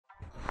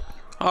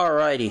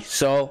Alrighty,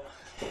 so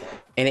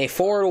in a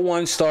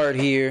 4-1 start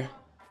here,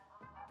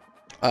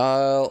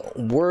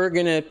 we're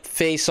gonna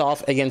face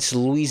off against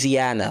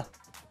Louisiana.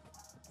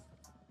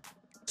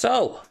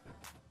 So,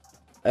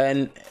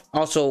 and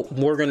also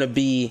we're gonna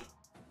be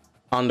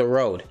on the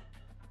road.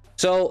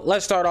 So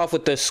let's start off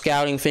with the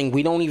scouting thing.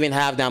 We don't even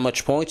have that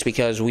much points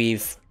because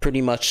we've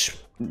pretty much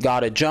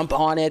got a jump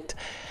on it.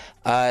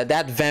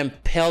 That Van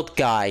Pelt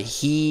guy,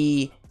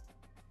 he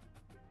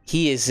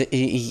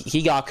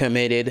got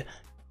committed.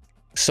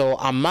 So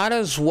I might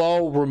as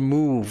well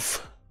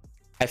remove.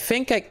 I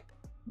think I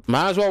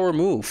might as well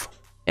remove.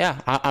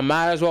 Yeah, I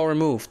might as well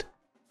removed.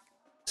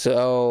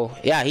 So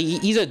yeah,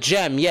 he's a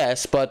gem,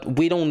 yes, but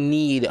we don't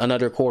need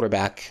another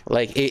quarterback.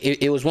 Like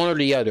it was one or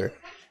the other. It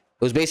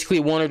was basically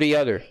one or the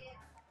other,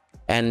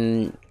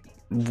 and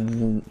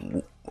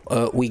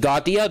we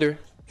got the other.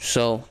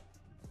 So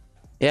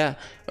yeah,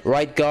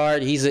 right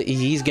guard.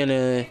 He's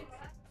gonna.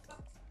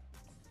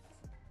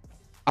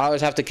 I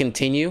always have to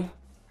continue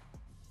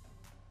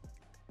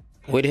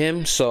with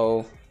him,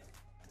 so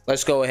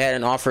let's go ahead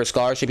and offer a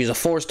scholarship. He's a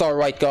 4-star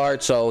right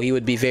guard, so he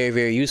would be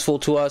very useful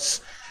to us.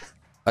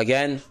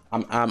 Again,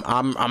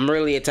 I'm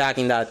really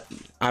attacking that.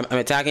 I'm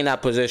attacking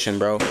that position,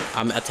 bro.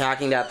 I'm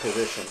attacking that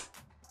position.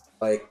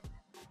 Like,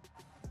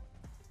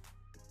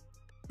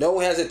 no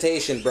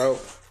hesitation, bro.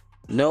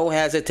 No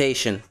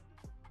hesitation.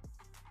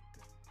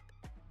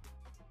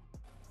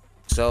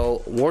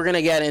 So we're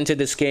gonna get into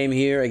this game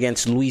here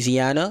against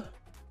Louisiana.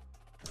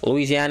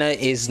 Louisiana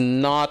is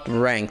not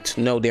ranked.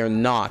 No, they're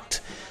not.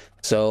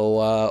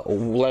 So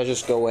let's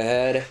just go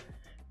ahead,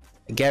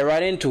 get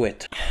right into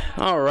it.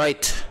 All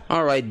right,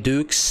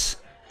 Dukes.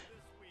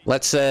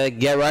 Let's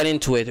get right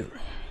into it.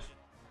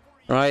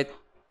 All right,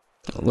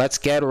 let's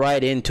get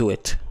right into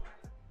it.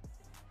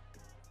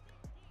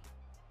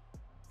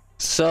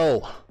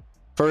 So,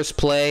 first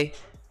play.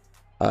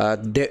 They're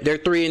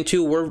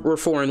 3-2. We're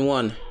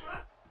 4-1.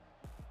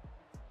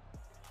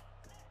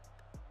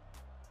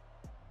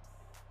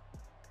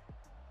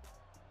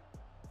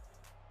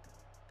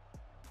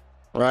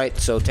 Right,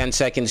 so 10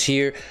 seconds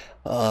here.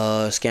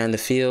 Scan the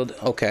field.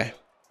 Okay,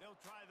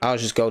 I'll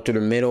just go through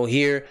the middle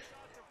here.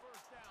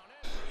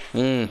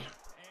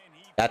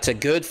 That's a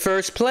good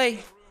first play.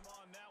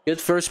 Good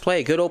first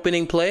play. Good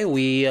opening play.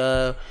 We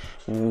had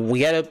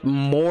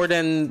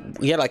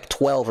like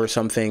 12 or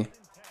something,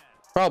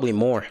 probably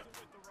more.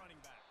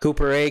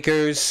 Cooper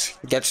Akers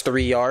gets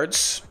 3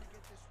 yards.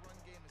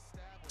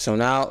 So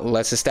now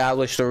let's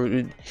establish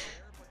the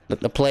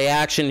play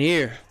action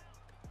here.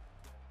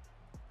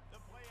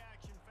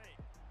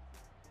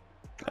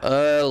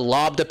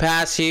 Lob the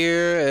pass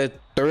here.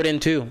 3rd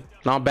and 2.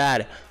 Not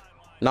bad.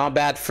 Not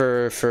bad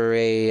for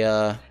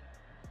a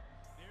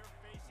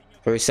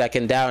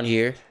 2nd down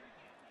here.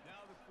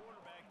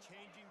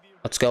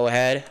 Let's go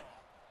ahead.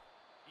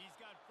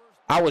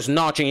 I was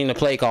not changing the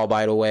play call,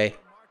 by the way.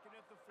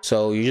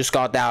 So you just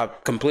got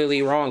that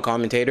completely wrong,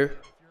 commentator.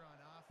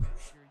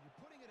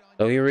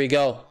 So here we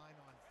go.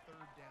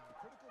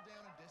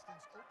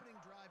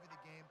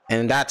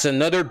 And that's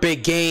another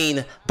big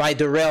gain by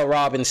Darrell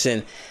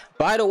Robinson.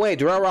 By the way,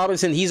 Darrell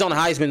Robinson, he's on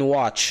Heisman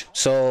watch,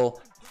 so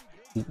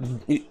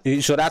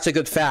that's a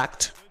good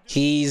fact.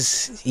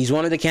 He's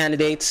one of the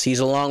candidates. He's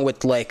along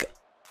with like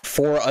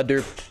 4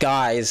 other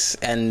guys,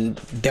 and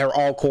they're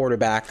all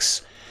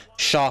quarterbacks.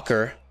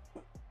 Shocker.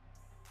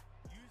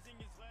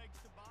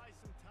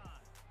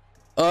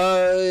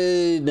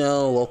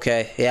 No,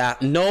 okay, yeah.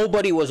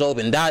 Nobody was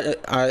open.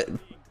 That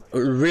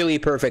really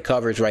perfect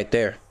coverage right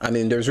there. I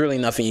mean, there's really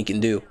nothing you can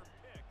do.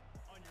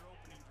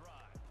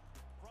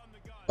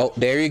 Oh,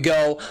 there you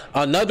go.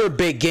 Another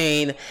big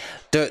gain.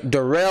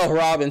 Darrell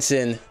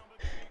Robinson.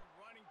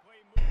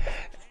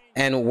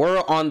 And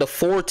we're on the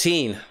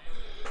 14.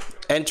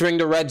 Entering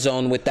the red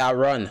zone with that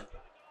run.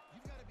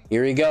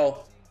 Here we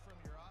go.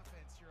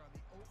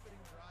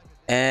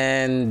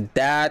 And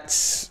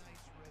that's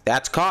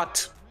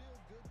caught.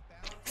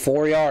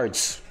 4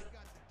 yards.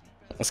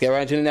 Let's get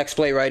right into the next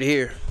play right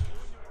here.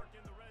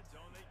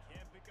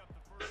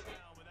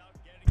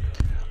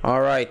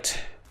 All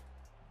right.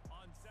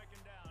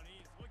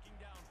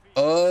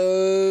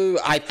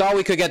 I thought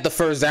we could get the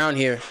 1st down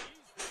here.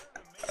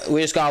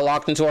 We just got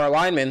locked into our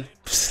lineman.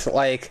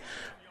 Like,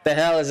 the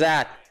hell is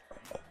that?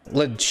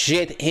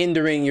 Legit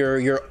hindering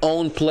your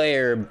own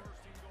player.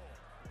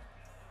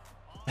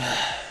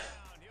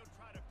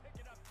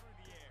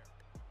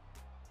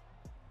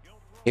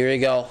 Here we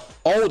go.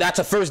 Oh, that's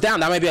a 1st down.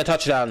 That might be a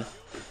touchdown.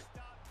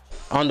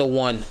 On the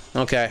 1.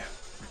 Okay.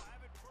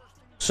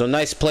 So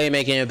nice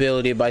playmaking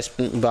ability by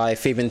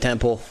Fabian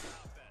Temple.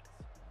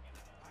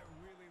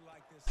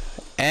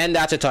 And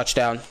that's a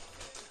touchdown.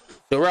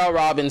 Darrell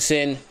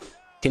Robinson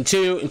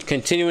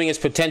continuing his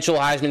potential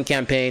Heisman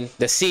campaign.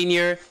 The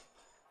senior.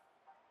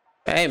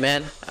 Hey,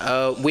 man.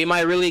 We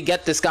might really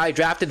get this guy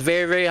drafted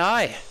very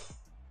high.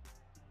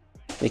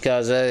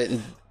 Because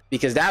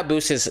that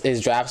boosts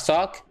his draft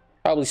stock.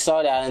 Probably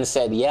saw that and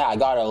said, yeah, I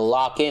gotta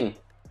lock in.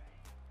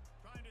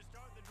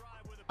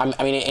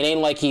 I mean, it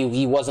ain't like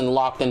he wasn't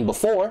locked in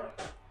before.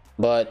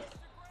 But,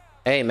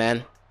 hey,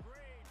 man.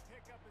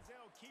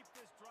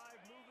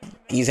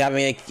 he's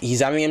having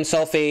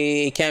himself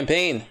a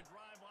campaign.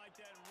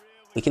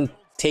 We can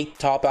take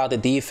top out the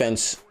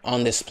defense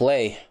on this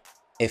play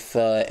if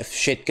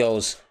shit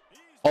goes.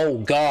 Oh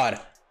God.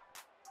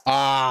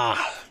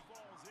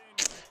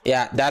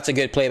 Yeah, that's a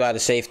good play by the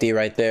safety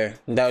right there.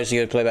 That was a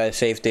good play by the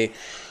safety.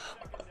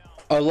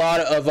 A lot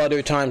of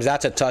other times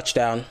that's a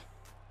touchdown.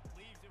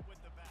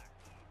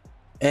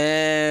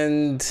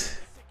 And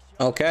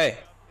okay,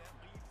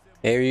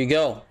 there you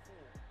go.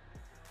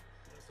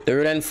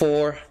 3rd and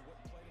 4.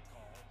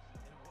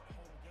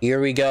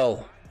 Here we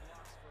go.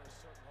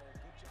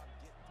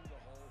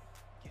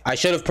 I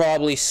should have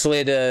probably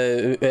slid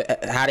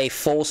had a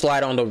full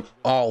slide on the...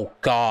 Oh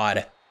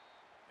God.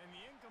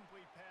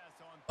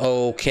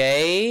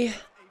 Okay.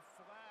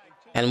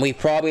 And we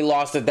probably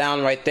lost it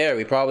down right there.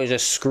 We probably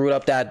just screwed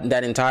up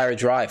that entire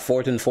drive.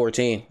 4th and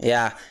 14.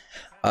 Yeah.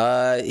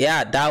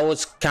 Yeah, that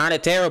was kind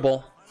of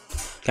terrible.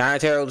 Kind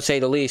of terrible to say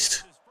the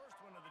least.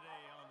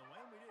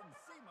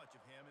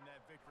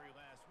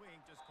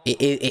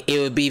 It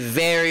would be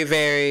very,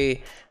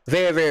 very,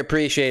 very, very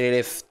appreciated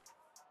if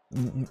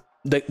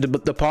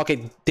the pocket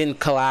didn't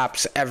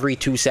collapse every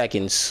 2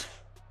 seconds.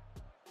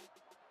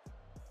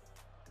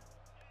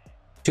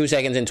 2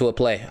 seconds into a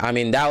play. I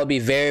mean, that would be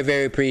very,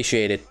 very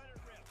appreciated.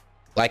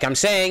 Like I'm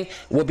saying,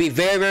 would be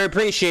very, very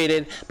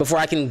appreciated before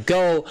I can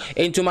go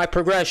into my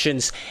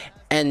progressions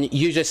and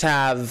you just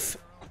have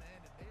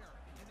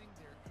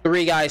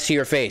 3 guys to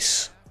your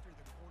face.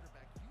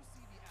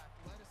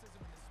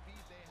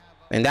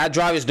 And that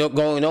drive is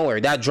going nowhere.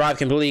 That drive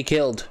completely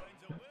killed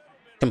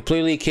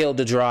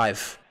the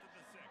drive.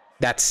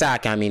 That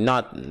sack, I mean,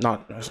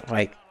 not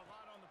like,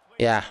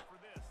 yeah.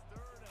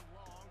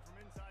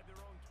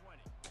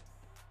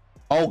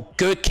 Oh,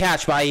 good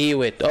catch by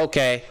Hewitt.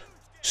 Okay.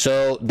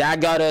 So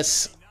that got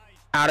us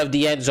out of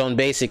the end zone,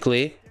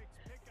 basically.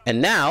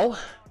 And now,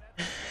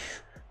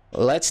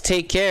 let's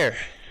take care.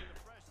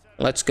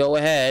 Let's go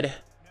ahead.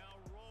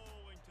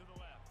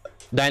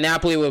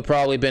 Dynasty would have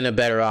probably been a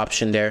better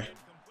option there.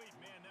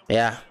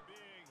 Yeah.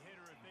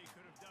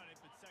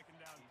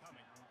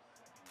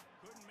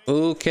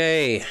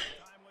 Okay.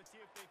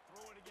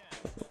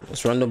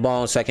 Let's run the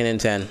ball on 2nd and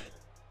 10.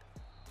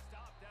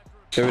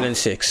 3rd and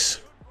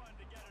 6.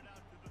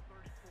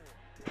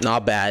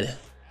 Not bad.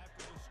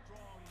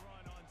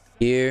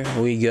 Here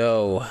we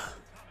go.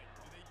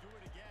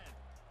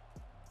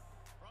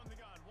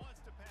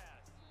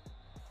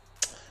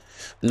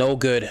 No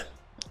good.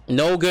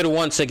 No good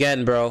once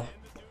again, bro.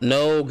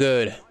 No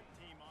good.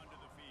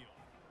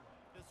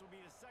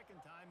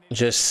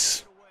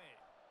 Just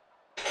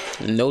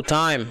no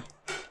time.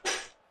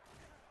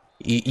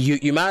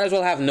 You might as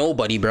well have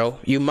nobody, bro.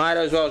 You might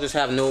as well just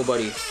have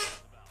nobody.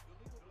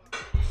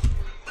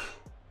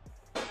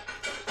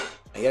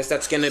 I guess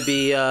that's gonna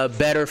be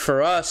better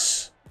for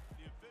us.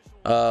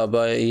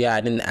 But yeah,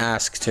 I didn't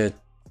ask to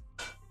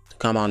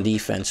come on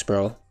defense,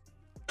 bro.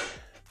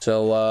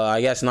 So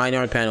I guess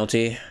 9-yard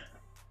penalty.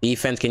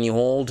 Defense, can you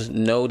hold?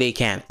 No, they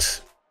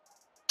can't.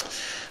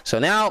 So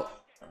now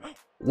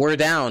we're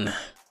down.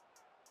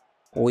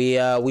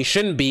 We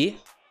shouldn't be,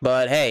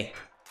 but hey,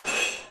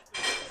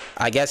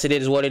 I guess it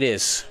is what it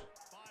is.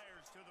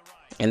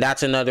 And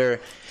that's another,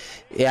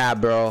 yeah,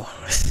 bro.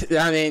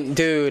 I mean,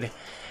 dude,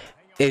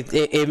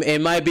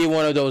 it might be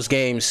one of those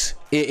games.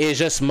 It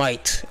just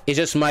might. It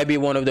just might be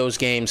one of those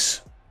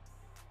games.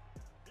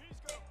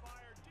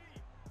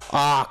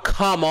 Ah,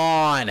 come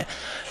on.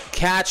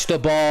 Catch the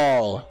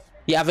ball.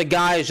 You have a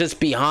guy just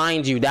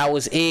behind you. That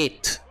was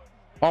it.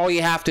 All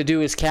you have to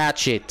do is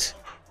catch it.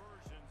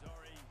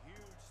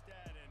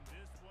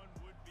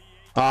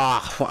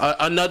 Ah,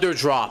 another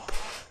drop.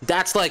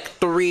 That's like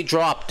 3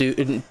 drops,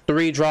 dude.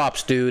 3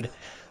 drops, dude.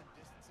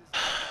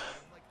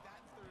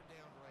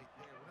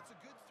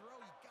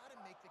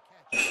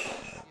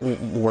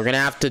 We're gonna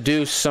have to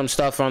do some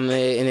stuff on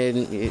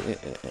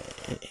the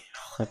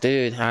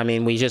dude. I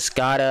mean, we just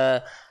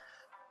gotta.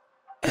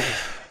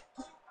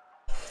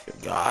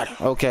 God.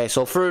 Okay,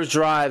 so first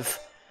drive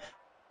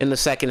in the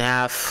 2nd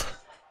half.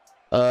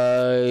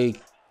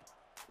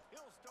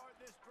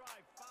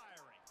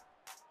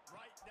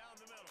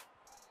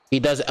 He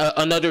does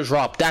another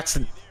drop. That's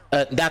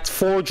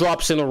 4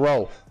 drops in a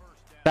row.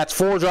 That's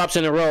 4 drops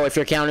in a row if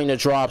you're counting the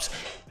drops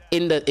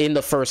in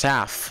the first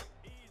half.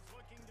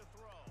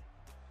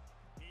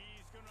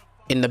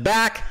 In the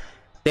back,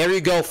 there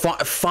you go.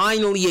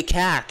 Finally a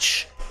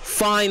catch.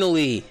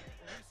 Finally.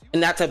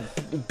 And that's a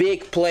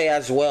big play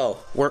as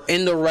well. We're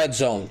in the red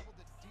zone.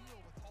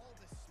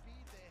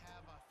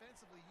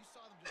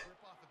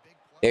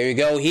 There you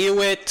go,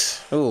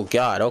 Hewitt. Oh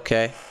God,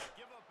 okay.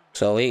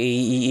 So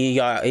he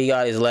got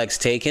his legs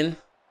taken.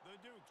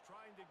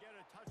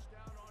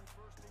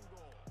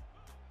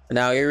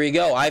 Now here we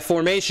go, I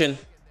formation.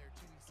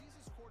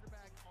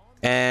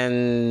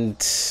 And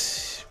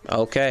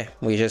okay,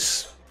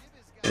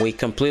 we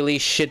completely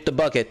shit the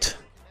bucket.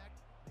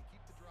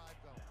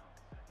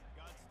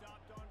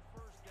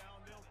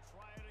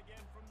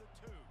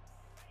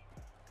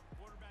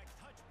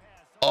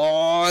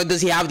 Oh,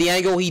 does he have the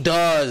angle? He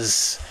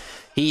does.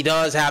 He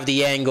does have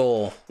the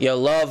angle. You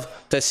love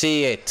to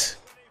see it.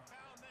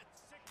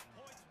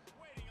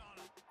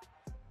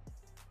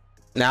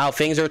 Now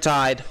things are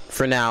tied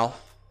for now.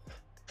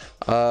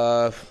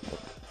 Not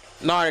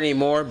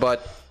anymore,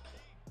 but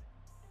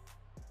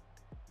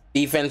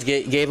defense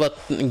gave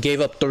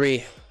up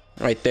 3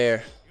 right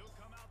there.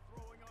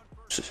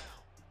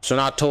 So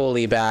not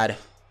totally bad.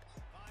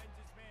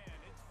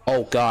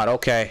 Oh God,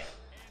 okay.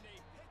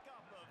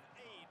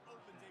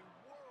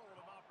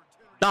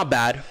 Not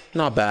bad,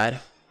 not bad.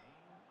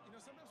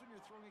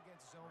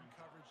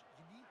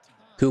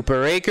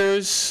 Cooper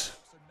Akers.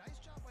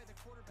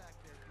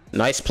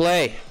 Nice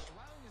play.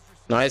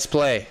 Nice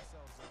play.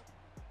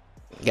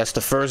 Gets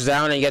the first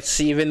down and gets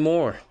even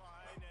more.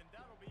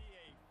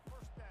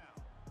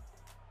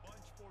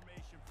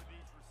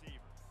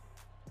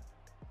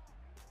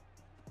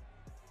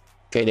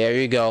 Okay, there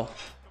you go.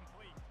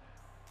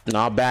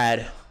 Not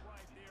bad.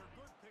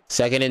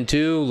 2nd and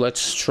 2.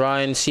 Let's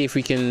try and see if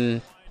we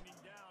can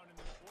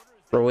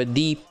throw it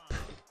deep.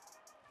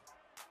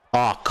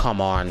 Oh, come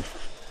on.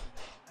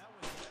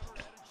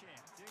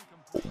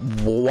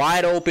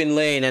 Wide open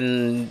lane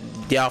and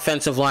the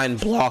offensive line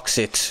blocks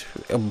it.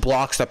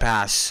 Blocks the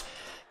pass.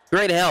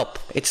 Great help.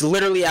 It's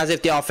literally as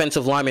if the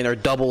offensive linemen are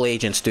double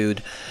agents,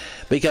 dude.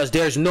 Because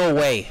there's no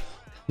way.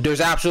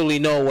 There's absolutely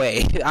no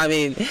way. I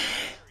mean,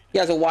 he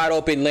has a wide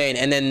open lane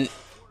and then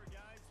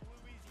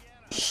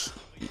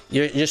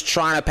you're just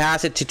trying to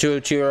pass it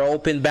to your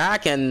open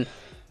back and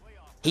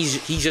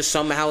he's just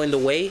somehow in the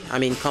way. I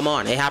mean, come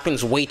on. It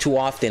happens way too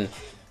often.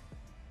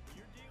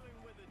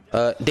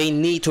 They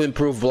need to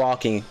improve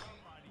blocking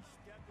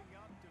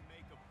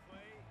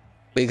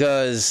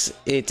because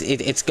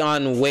it's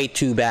gone way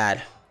too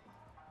bad.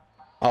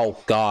 Oh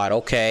God,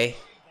 okay.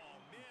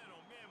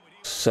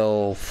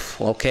 So,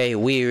 okay,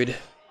 weird.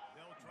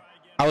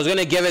 I was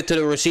gonna give it to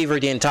the receiver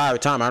the entire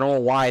time. I don't know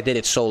why I did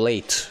it so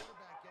late.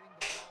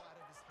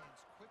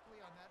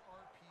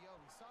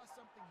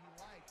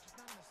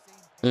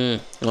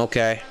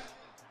 Okay.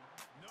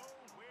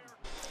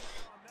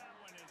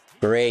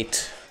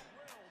 Great.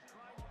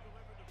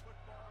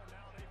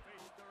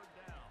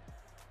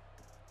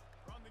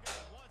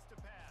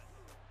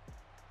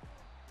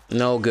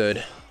 No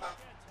good.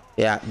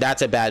 Yeah,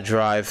 that's a bad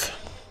drive.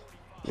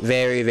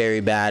 Very, very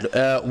bad.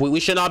 We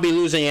should not be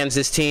losing against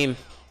this team.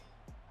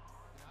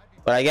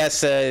 But I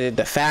guess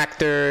the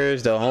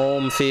factors, the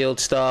home field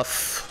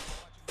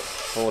stuff.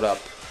 Hold up.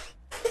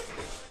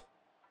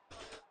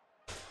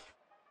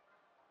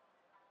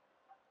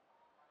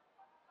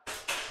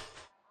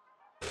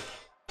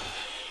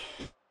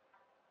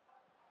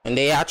 And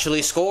they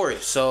actually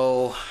scored.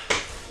 So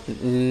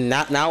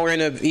now we're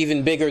in an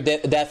even bigger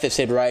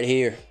deficit right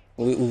here.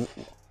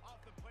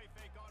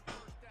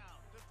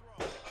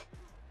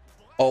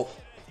 Oh,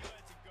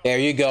 there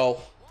you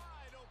go.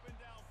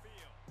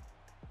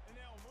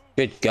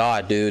 Good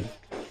God, dude.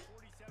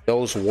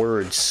 Those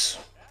words.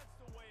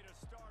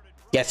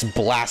 Gets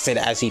blasted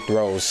as he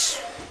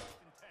throws.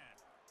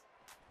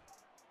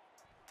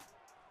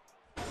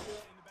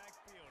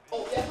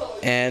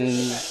 And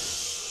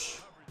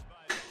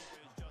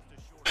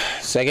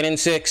 2nd and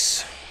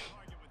 6.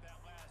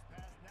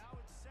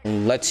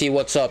 Let's see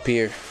what's up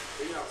here.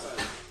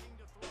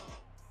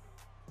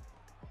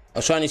 I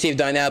was trying to see if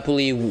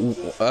Dynasty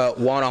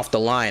won off the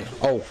line.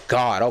 Oh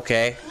God,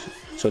 okay.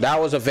 So that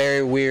was a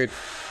very weird.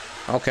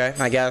 Okay,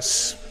 I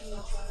guess.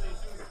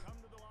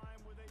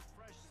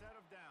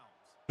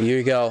 Here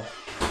you go.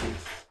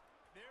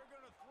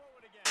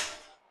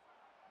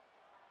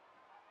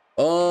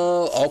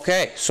 Oh,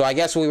 okay. So I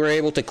guess we were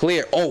able to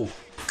clear. Oh,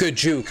 good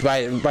juke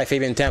by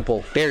Fabian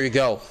Temple. There you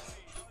go.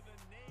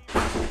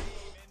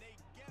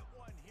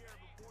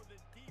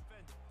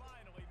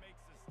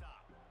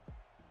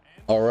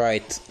 All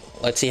right,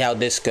 let's see how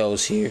this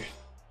goes here.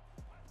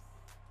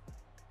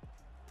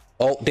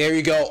 Oh, there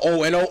you go.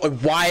 Oh, and a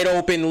wide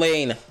open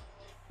lane.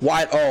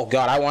 Wide. Oh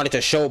God, I wanted to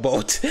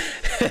showboat.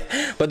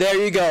 But there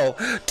you go.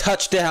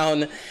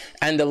 Touchdown,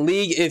 and the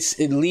lead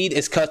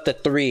is cut to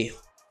 3.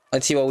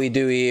 Let's see what we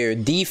do here.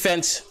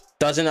 Defense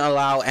doesn't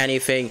allow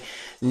anything.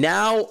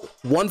 Now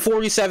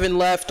 147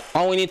 left.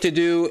 All we need to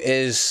do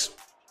is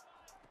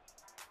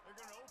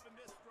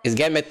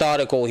get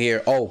methodical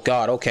here. Oh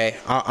God, okay.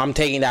 I'm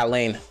taking that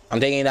lane. I'm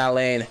taking that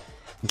lane.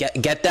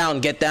 Get down,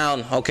 get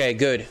down. Okay,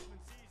 good.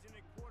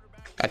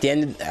 At the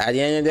end of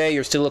the day,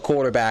 you're still a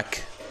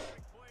quarterback.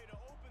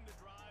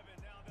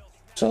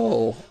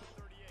 So,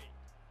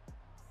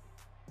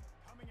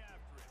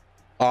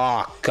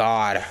 oh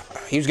God,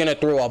 he's gonna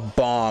throw a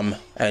bomb,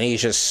 and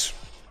he's just.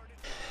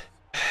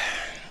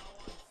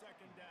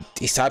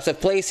 These types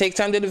of plays take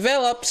time to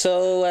develop,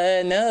 so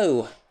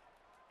no.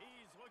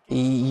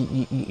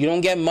 You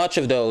don't get much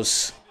of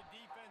those.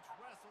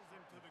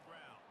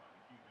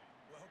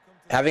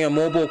 Having a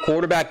mobile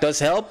quarterback does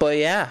help, but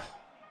yeah.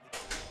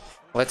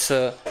 Let's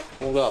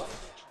hold up.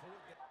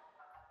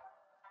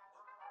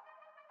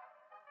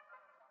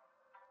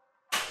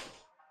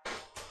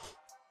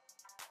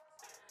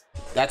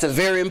 That's a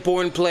very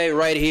important play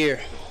right here.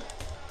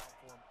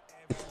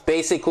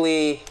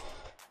 Basically,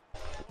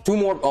 Two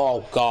more.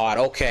 Oh God.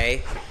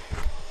 Okay.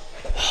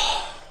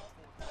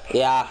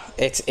 Yeah,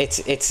 it's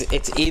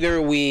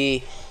either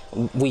we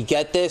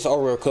get this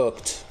or we're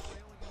cooked.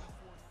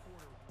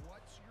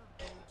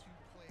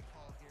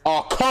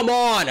 Oh, come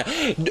on.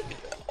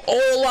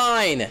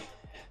 O-line.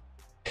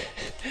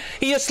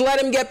 He just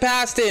let him get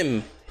past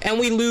him and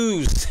we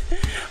lose.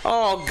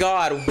 Oh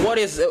God, what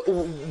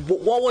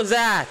was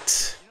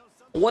that?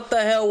 What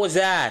the hell was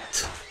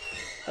that?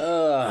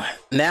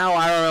 Now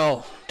I don't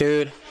know,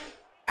 dude.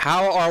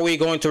 How are we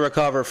going to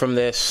recover from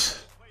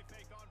this?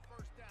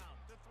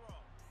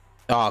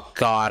 Oh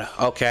God.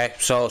 Okay,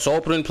 so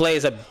opening play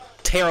is a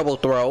terrible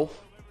throw.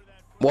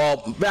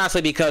 Well,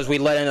 vastly because we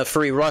let in a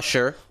free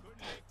rusher.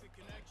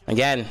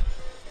 Again,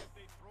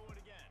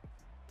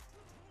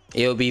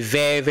 it would be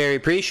very, very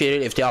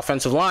appreciated if the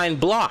offensive line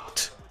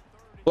blocked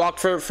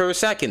for a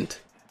second.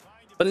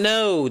 But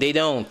no, they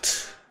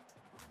don't.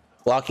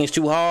 Blocking's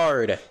too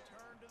hard.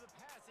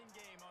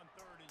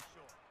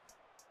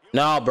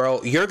 No,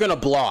 bro, you're gonna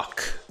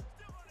block.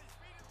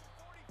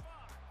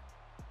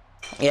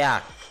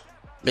 Yeah,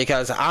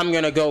 because I'm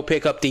gonna go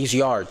pick up these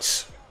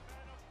yards.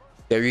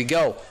 There you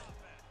go.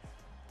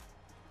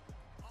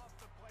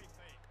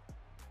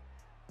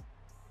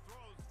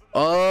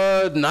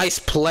 Nice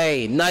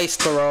play, nice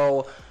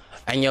throw,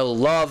 and you'll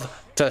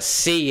love to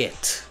see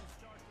it.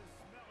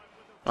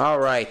 All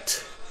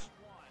right.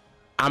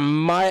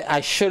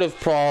 I should have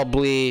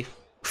probably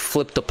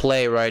flipped the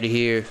play right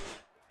here.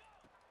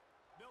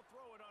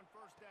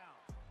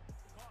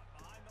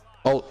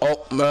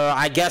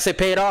 I guess it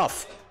paid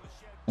off.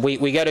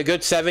 We get a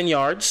good 7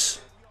 yards.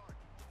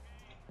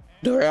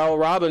 Darrell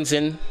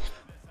Robinson,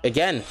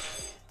 again,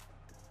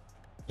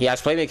 he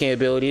has playmaking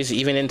abilities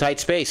even in tight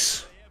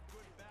space.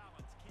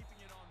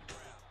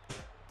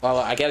 Well,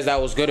 I guess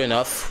that was good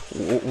enough.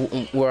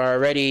 We're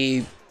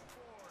already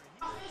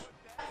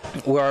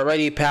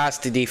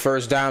past the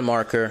first down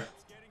marker.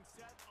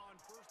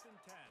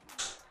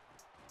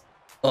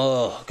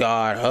 Oh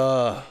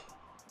God.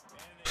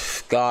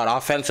 God,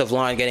 offensive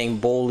line getting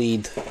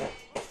bullied,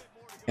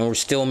 and we're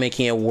still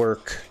making it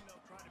work.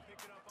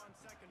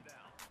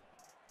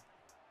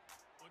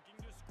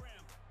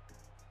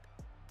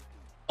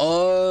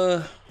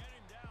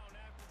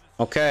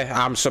 Okay,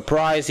 I'm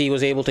surprised he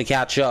was able to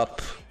catch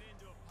up.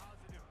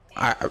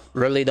 I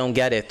really don't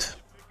get it.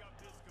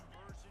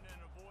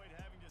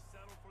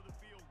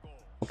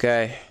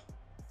 Okay.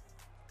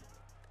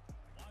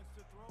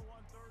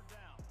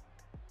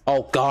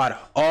 Oh God.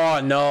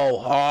 Oh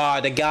no. Oh,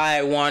 the guy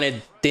I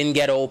wanted didn't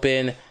get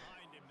open.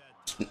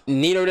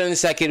 Neither than the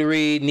second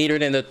read, neither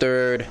than the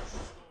third.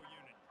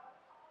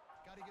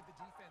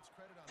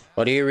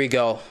 But here we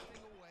go.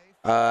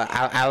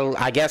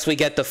 I guess we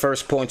get the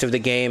first point of the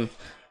game.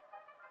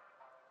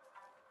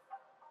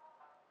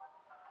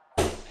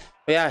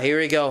 Yeah, here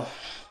we go.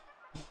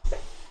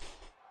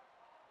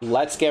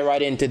 Let's get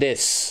right into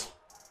this.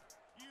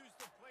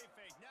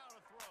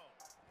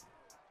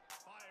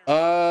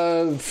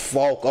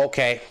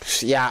 Okay.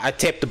 Yeah, I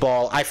tipped the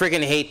ball. I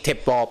freaking hate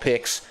tip ball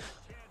picks.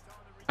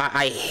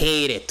 I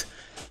hate it.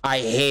 I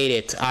hate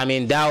it. I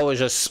mean, that was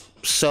just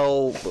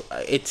so...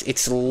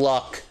 It's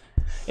luck.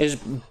 It's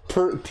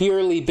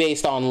purely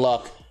based on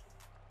luck.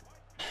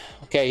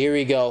 Okay, here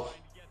we go.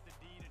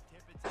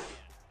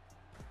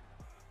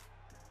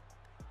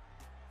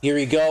 Here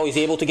we go. He's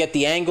able to get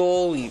the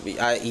angle.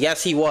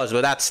 Yes, he was,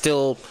 but that's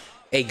still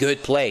a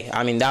good play.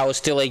 I mean, that was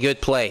still a good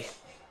play.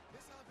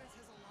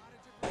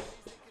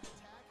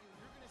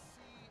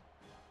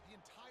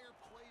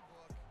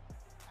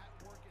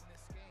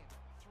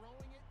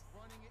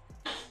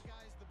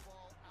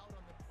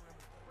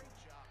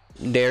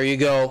 There you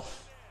go.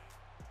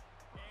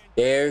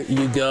 There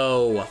you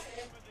go.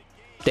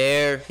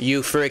 There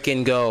you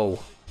freaking go.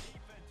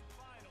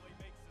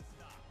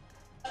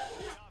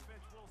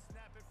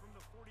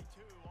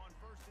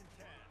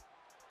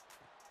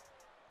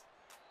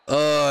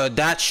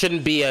 That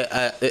shouldn't be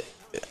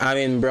I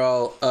mean,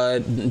 bro,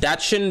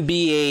 that shouldn't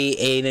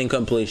be an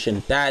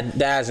incompletion. That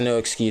has no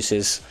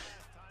excuses.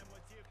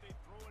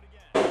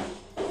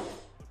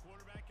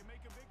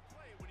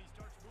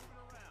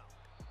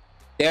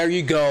 There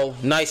you go.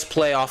 Nice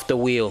play off the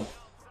wheel.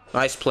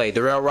 Nice play.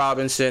 Darrell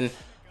Robinson,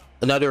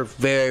 another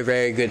very,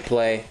 very good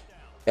play.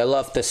 I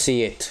love to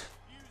see it.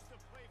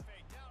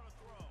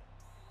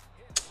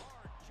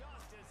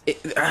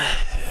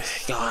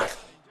 God.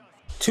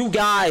 Two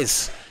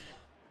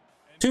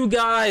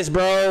guys,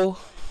 bro.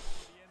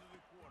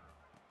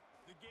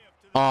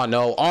 Oh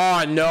no.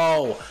 Oh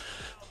no.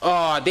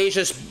 Oh, they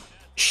just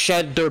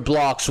shed their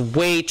blocks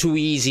way too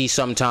easy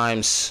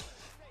sometimes.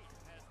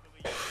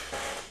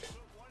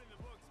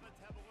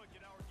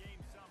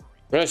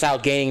 We're just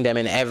outgaining them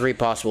in every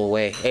possible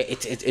way.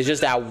 It's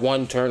just that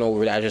one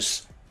turnover that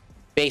just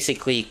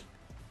basically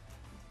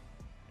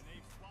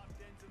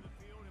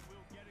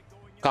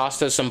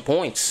cost us some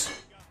points.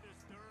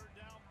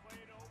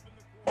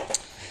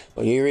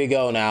 Well, here we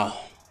go now.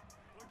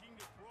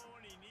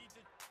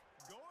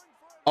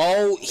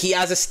 Oh, he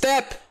has a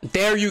step.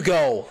 There you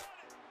go.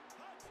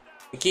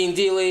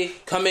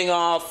 McKean-Dealey coming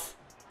off.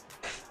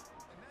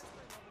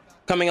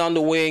 coming on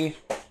the wing.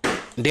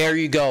 There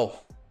you go.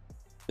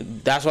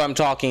 That's what I'm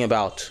talking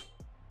about.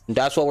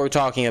 That's what we're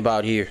talking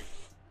about here.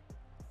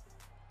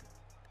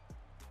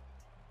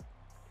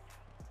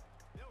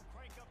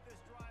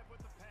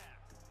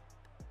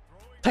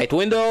 Tight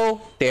window.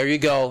 There you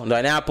go.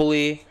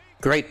 Napoli.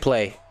 Great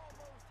play.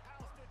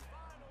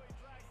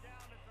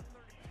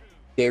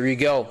 There you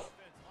go.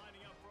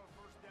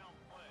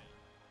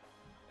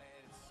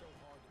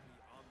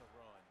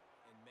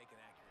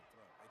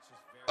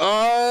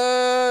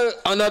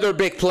 Another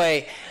big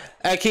play.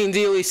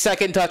 AvrahamDiallo's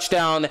second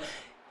touchdown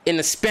in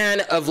the span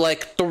of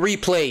like 3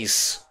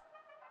 plays.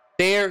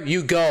 There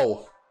you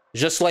go.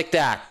 Just like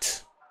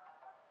that.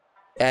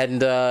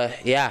 And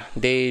yeah,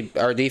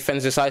 our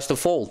defense decides to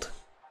fold.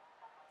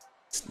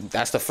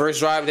 That's the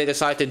first drive they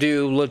decide to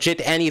do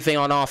legit anything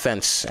on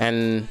offense.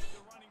 And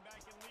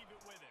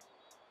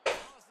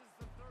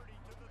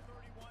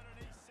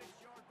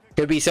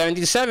could be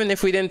 77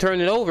 if we didn't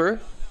turn it over.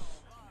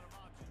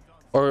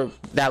 Or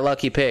that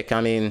lucky pick.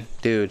 I mean,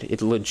 dude,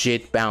 it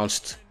legit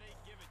bounced.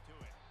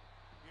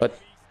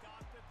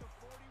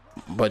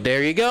 But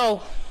there you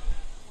go.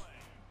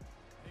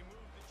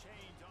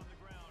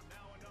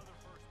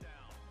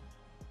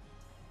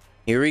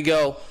 Here we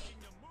go.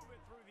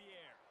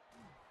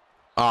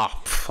 Ah,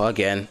 oh,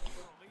 again.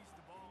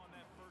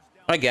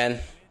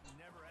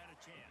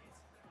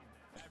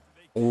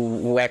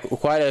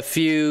 Quite a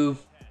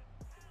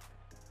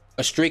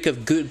streak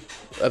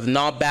of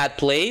not bad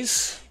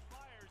plays.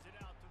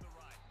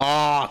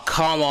 Oh,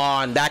 come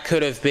on. That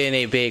could have been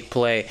a big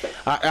play.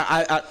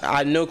 I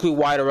had no clue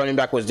why the running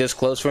back was this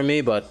close for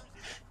me, but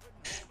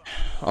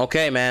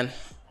okay, man.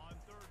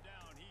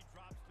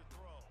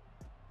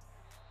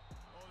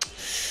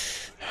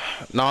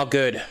 Not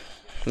good.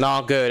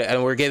 Not good.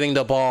 And we're giving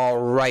the ball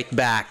right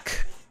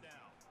back.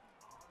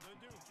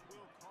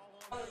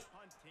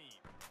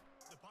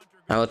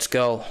 Now let's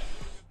go.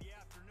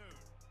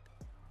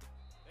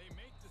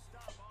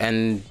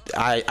 And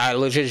I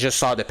legit just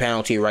saw the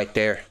penalty right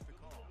there.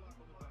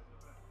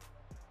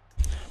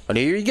 But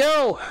here you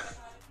go.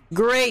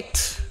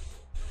 Great.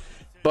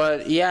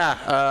 But yeah,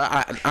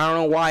 I don't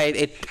know why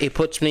it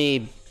puts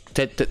me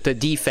to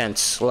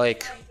defense.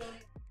 Like,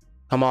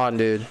 come on,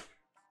 dude.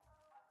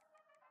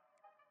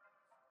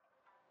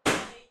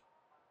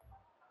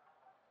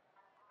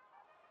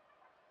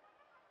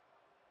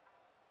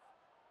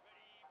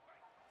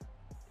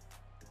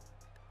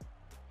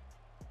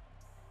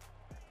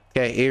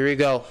 Okay, here we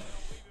go.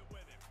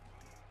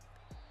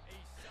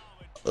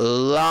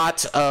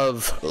 Lots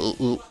of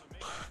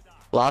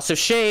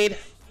shade.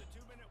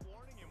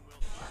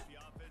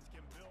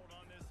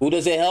 Who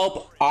does it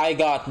help? I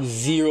got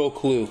 0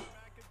 clue.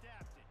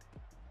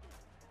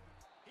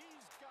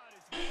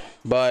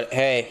 But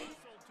hey.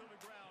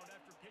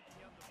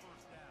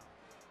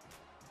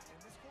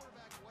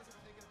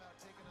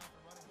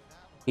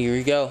 Here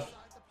we go.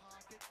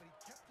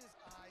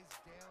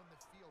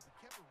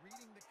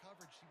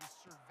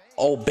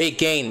 Oh, big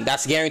gain.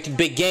 That's guaranteed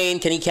big gain.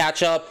 Can he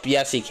catch up?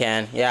 Yes, he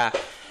can. Yeah.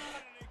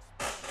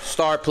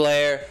 Star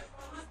player.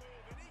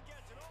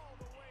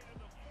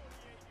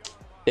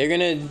 They're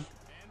gonna...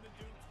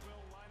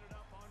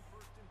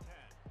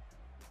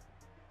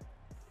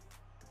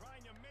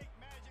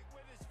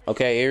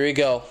 Okay, here we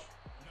go.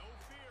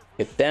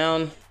 Get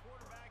down.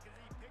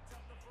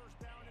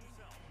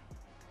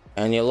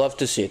 And you love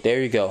to see it.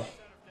 There you go.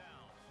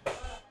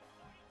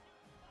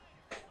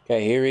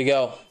 Okay, here we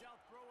go.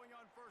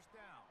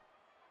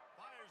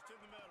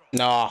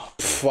 No,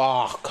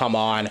 oh, come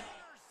on.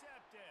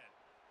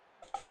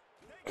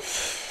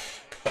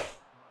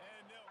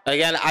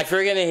 Again, I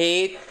freaking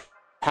hate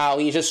how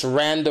he just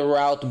ran the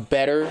route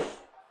better.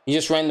 He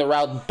just ran the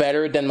route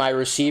better than my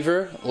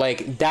receiver.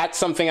 Like, that's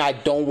something I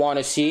don't want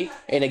to see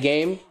in a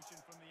game.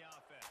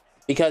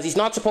 Because he's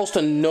not supposed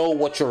to know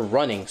what you're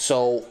running.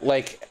 So,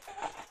 like...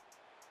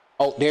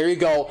 Oh, there you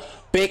go.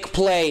 Big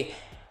play.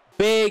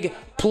 Big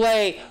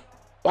play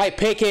by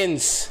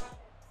Pickens.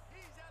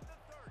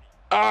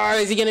 Ah,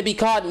 is he going to be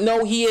caught?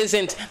 No, he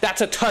isn't.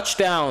 That's a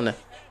touchdown.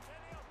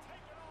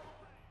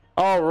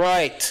 All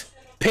right.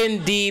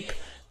 Pin deep.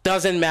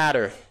 Doesn't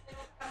matter.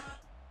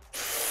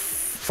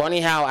 Funny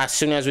how as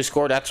soon as we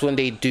score, that's when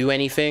they do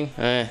anything.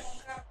 I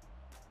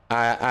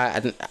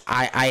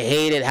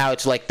hate it how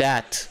it's like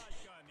that.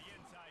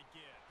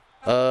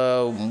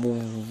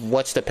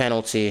 What's the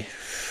penalty?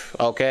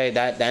 Okay,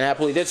 that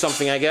Napoli did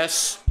something, I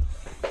guess.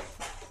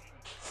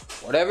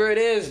 Whatever it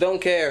is, don't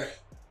care.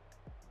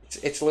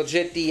 It's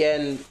legit the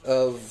end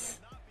of...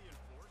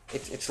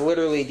 It's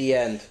literally the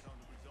end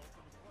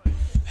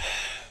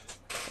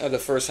of the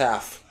first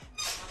half.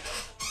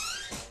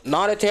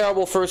 Not a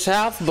terrible first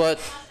half, but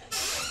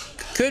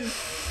could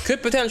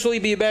potentially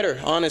be better,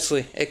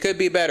 honestly. It could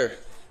be better.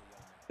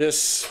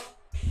 Just...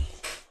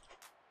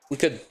 We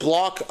could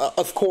block,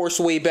 of course,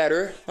 way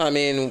better. I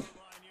mean...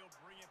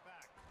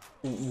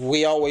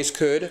 We always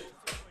could.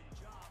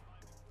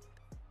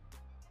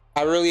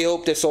 I really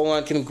hope this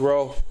O-line can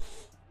grow.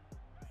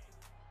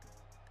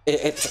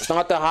 It's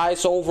not the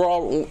highest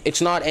overall.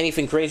 It's not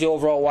anything crazy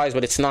overall wise,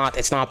 but it's not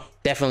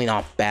definitely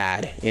not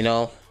bad, you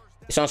know.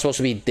 It's not supposed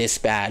to be this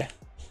bad.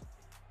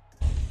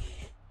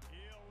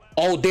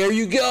 Oh, there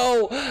you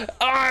go.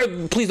 Ah,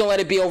 please don't let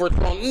it be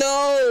overthrown.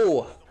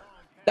 No,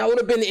 that would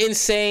have been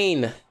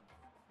insane.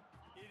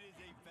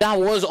 That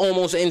was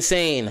almost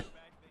insane.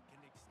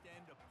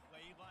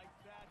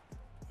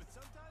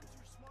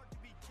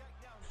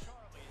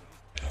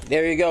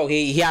 There you go.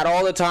 He had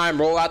all the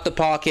time. Roll out the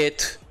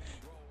pocket.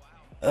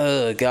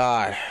 Oh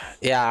God.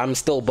 Yeah, I'm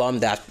still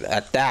bummed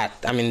at that.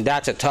 I mean,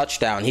 that's a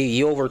touchdown.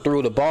 He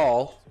overthrew the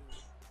ball.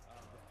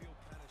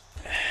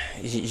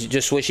 You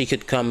just wish he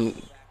could come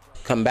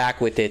back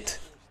with it.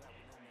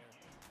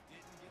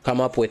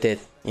 Come up with it,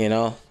 you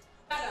know.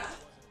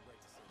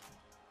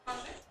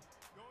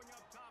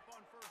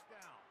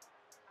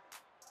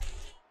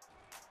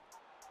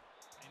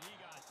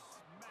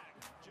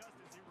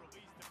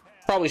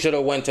 Probably should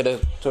have went to the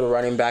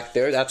running back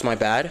there. That's my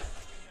bad.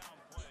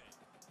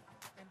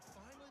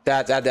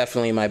 That's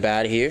definitely my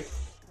bad here.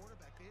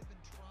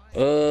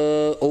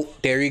 Oh,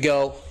 there you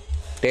go.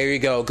 There you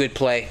go. Good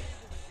play.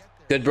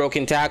 Good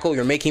broken tackle.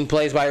 You're making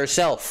plays by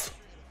yourself.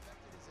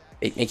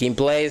 Making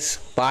plays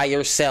by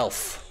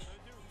yourself.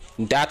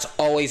 That's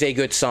always a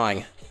good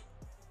sign.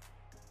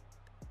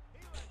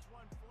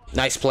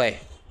 Nice play.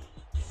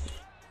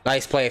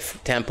 Nice play,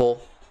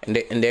 Temple.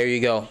 And there you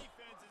go.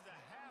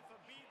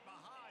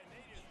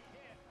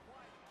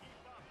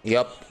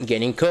 Yup,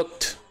 getting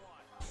cooked.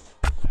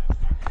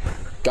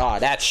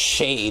 God, that's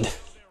shade.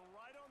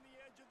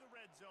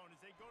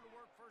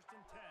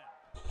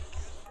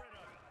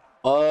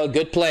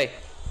 Good play.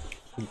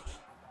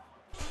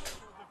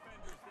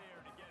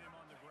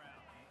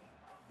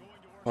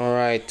 All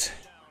right.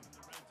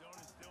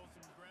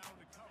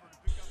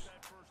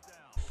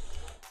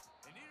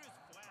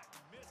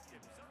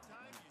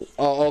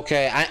 Oh,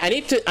 okay. I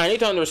need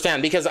to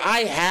understand, because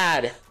I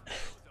had.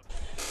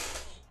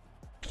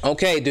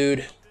 Okay,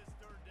 dude.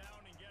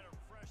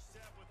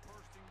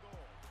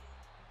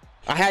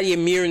 I had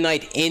Ymir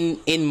Knight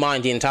in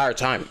mind the entire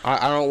time.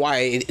 I don't know why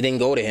it didn't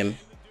go to him.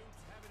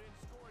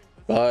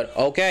 But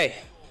okay.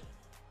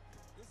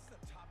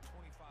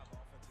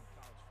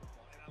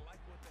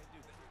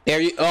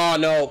 There you. Oh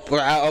no.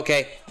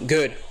 Okay.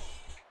 Good.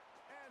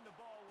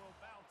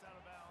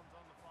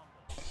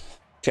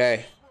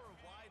 Okay.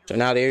 So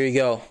now there you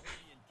go.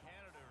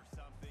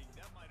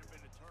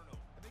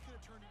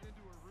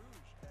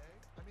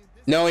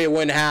 No, it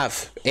wouldn't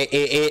have.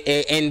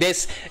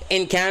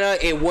 In Canada,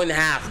 it wouldn't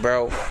have,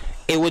 bro.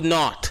 It would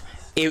not.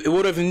 It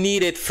would have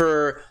needed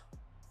for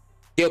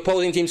the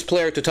opposing team's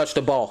player to touch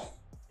the ball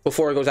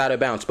before it goes out of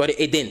bounds, but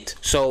it didn't.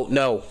 So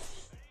no.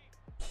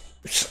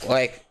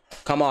 Like,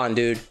 come on,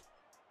 dude.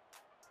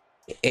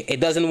 It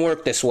doesn't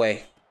work this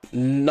way.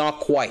 Not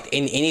quite.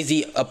 It needs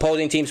the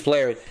opposing team's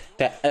player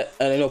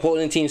to an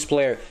opposing team's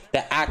player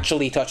to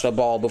actually touch the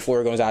ball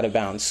before it goes out of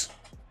bounds.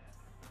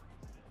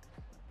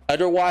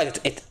 Otherwise,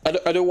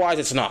 otherwise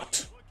it's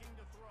not.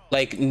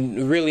 Like,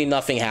 really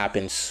nothing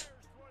happens.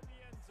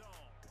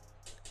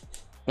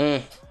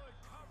 Aiming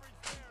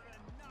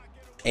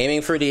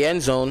for the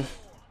end zone.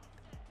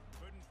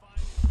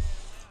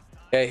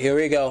 Okay, here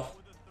we go.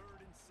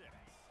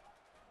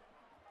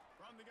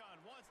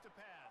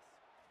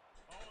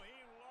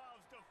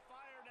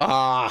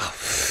 Ah.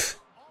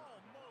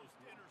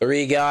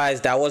 3 guys.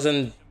 That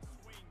wasn't...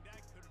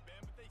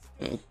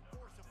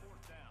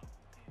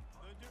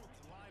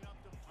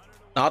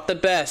 Not the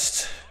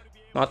best.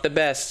 Not the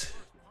best.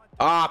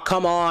 Ah,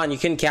 come on. You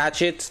can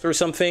catch it or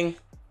something. You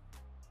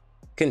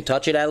can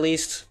touch it at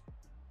least.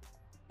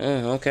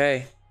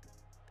 Okay.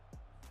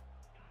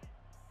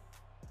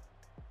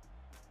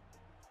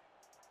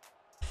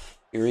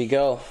 Here we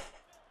go.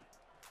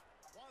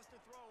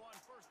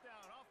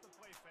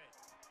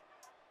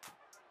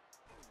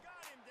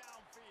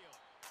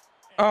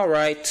 All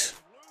right.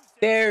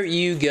 There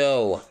you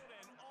go.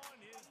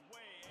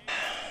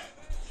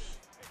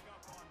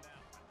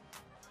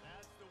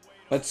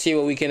 Let's see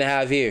what we can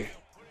have here.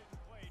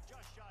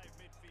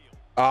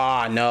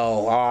 Ah,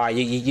 no. Ah,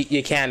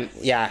 you can't.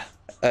 Yeah,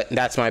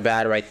 that's my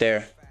bad right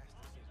there.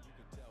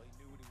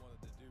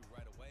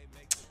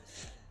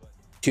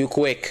 Too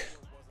quick.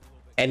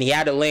 And he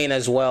had a lane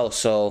as well,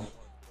 so.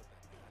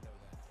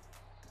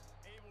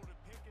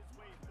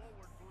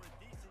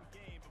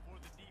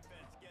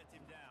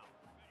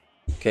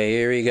 Okay,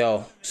 here we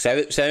go.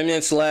 7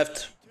 minutes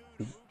left.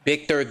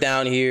 Big third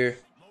down here.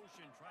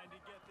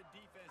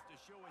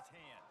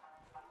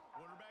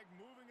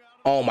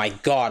 Oh my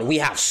God, we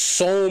have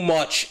so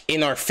much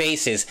in our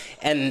faces,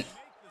 and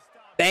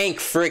thank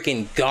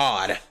freaking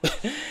God.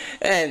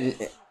 And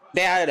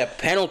they added a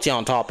penalty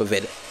on top of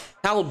it.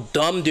 How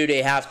dumb do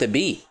they have to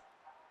be?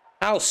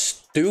 How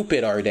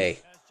stupid are they?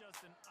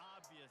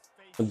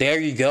 There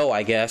you go,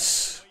 I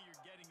guess.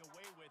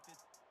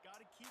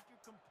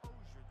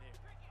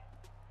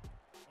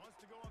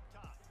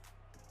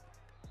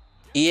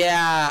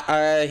 Yeah,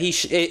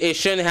 it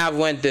shouldn't have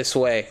went this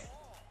way.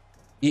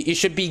 You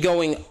should be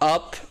going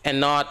up and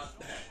not...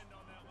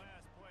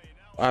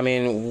 I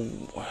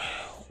mean,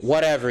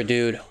 whatever,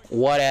 dude.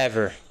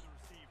 Whatever.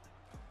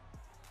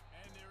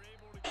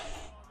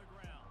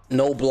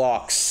 No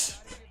blocks.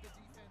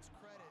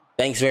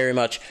 Thanks very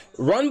much.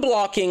 Run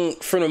blocking,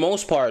 for the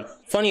most part,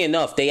 funny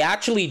enough, they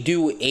actually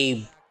do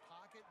a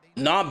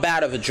not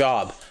bad of a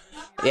job.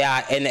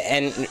 Yeah,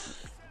 and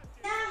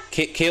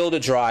kill the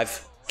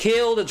drive.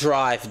 Kill the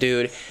drive,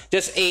 dude.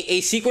 Just a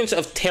sequence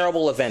of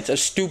terrible events, of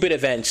stupid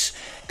events,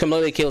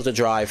 completely kills the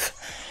drive.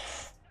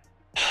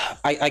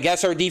 I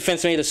guess our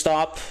defense made a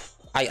stop.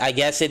 I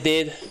guess it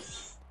did,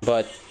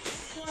 but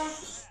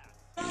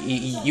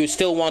you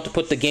still want to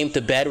put the game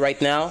to bed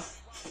right now,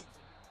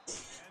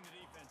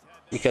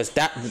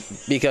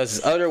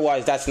 because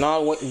otherwise that's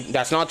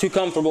not too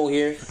comfortable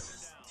here.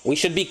 We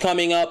should be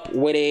coming up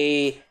with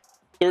a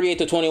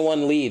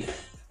 38-21 lead.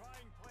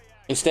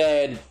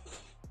 Instead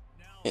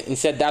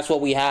that's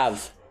what we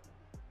have.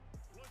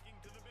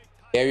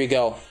 There you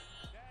go.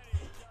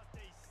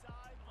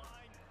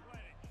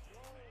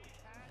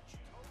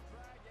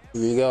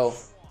 Here we go.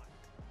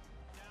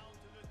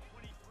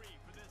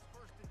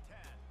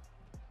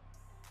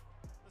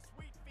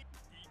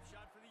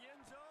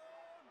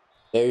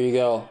 There you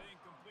go.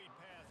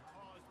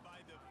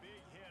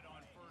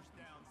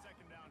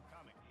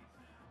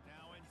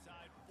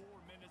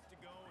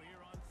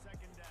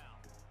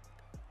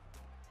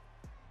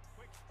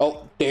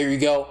 Oh, there you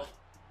go.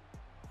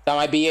 That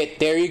might be it.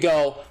 There you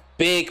go.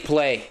 Big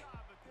play.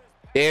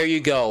 There you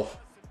go.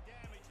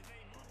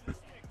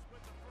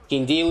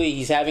 Kindili,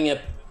 he's having a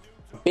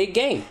big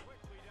game.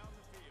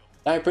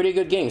 Having a pretty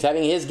good game. He's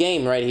having his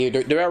game right here.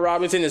 Darrell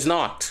Robinson is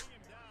not,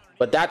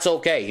 but that's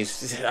okay.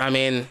 I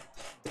mean,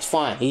 it's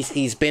fine.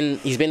 He's been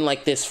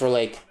like this for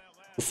like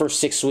the first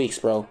 6 weeks,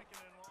 bro.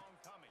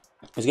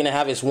 He's gonna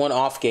have his one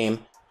off game,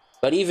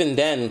 but even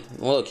then,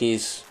 look, he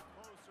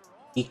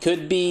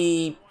could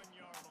be.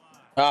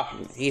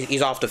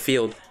 He's off the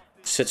field.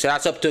 So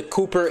that's up to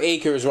Cooper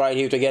Akers right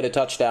here to get a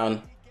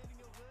touchdown,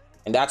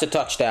 and that's a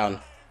touchdown.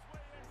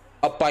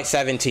 Up by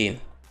 17.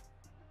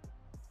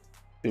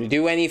 Do they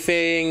do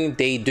anything?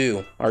 They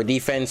do. Our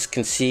defense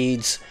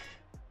concedes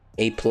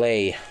a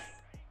play.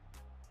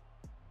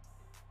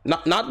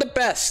 Not the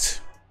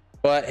best,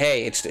 but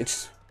hey, it's a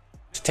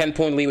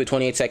 10-point lead with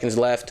 28 seconds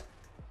left.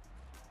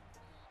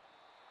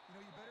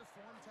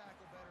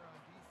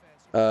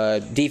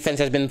 Defense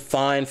has been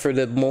fine for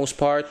the most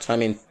part. I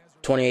mean,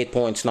 28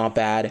 points, not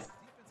bad.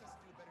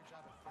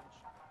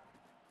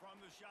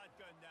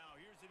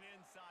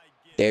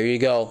 There you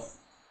go.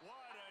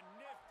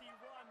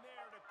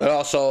 But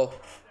also,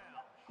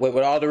 with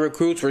all the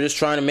recruits, we're just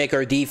trying to make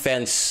our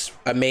defense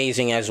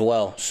amazing as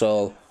well.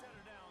 So,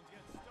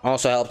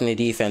 also helping the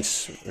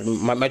defense.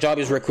 My job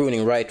is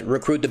recruiting, right?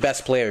 Recruit the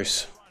best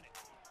players.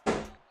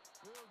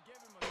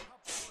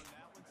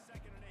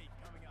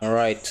 All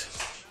right.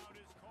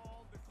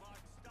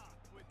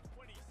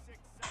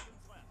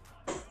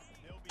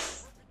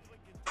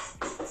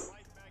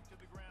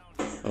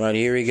 All right,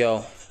 here we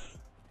go.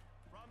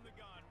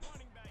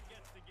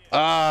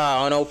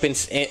 On open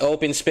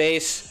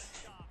space.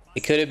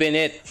 It could have been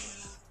it.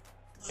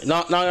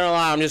 Not gonna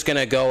lie, I'm just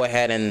gonna go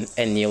ahead and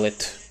kneel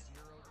it.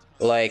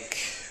 Like,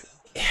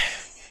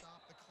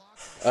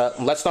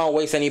 let's not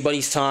waste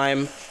anybody's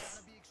time.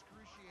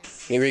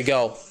 Here we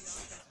go.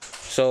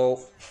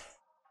 So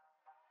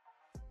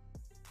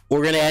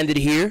we're gonna end it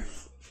here.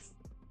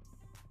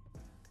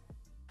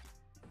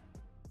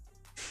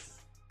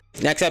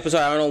 Next episode,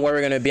 I don't know where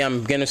we're gonna be.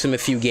 I'm gonna sim a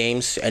few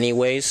games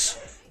anyways.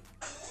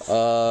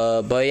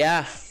 But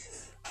yeah,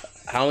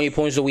 how many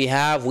points do we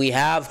have? We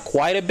have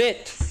quite a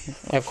bit.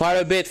 I have quite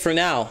a bit for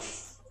now.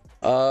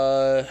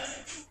 I'll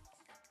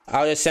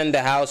just send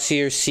the house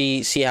here,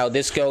 see how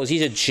this goes.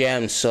 He's a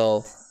gem,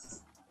 so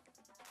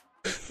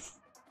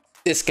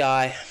this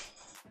guy,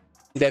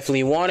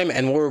 definitely want him,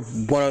 and we're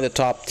one of the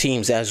top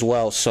teams as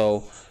well,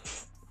 so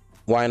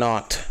why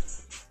not?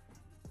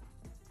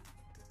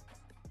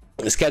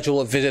 Schedule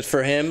a visit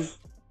for him.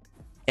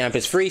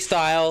 Campus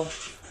freestyle,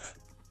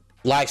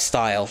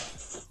 lifestyle,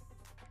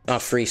 not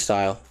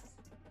freestyle.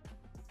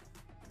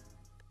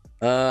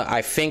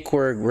 I think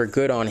we're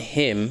good on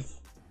him.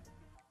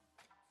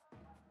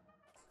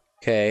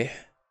 Okay,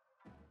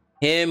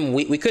 him,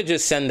 we could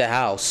just send the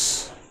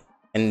house,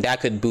 and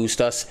that could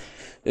boost us.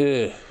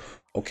 Ugh.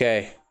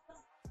 Okay,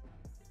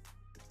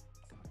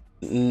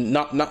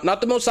 not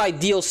the most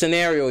ideal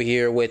scenario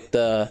here with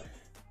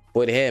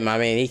him. I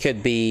mean, he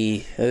could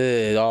be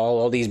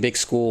all these big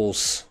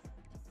schools.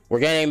 We're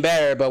getting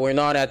better, but we're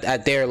not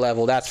at their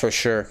level, that's for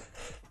sure.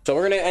 So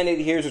we're gonna end it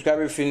here. Subscribe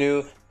if you're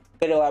new,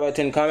 hit the like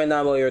button, comment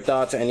down below your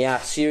thoughts, and yeah,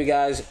 see you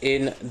guys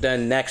in the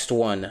next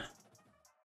one.